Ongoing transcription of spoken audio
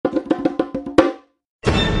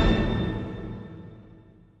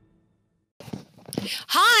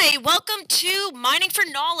Hi, welcome to Mining for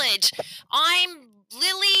Knowledge. I'm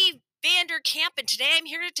Lily Vanderkamp, and today I'm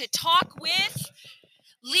here to talk with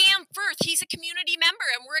Liam Firth. He's a community member,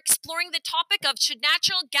 and we're exploring the topic of should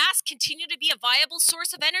natural gas continue to be a viable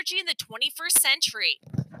source of energy in the 21st century?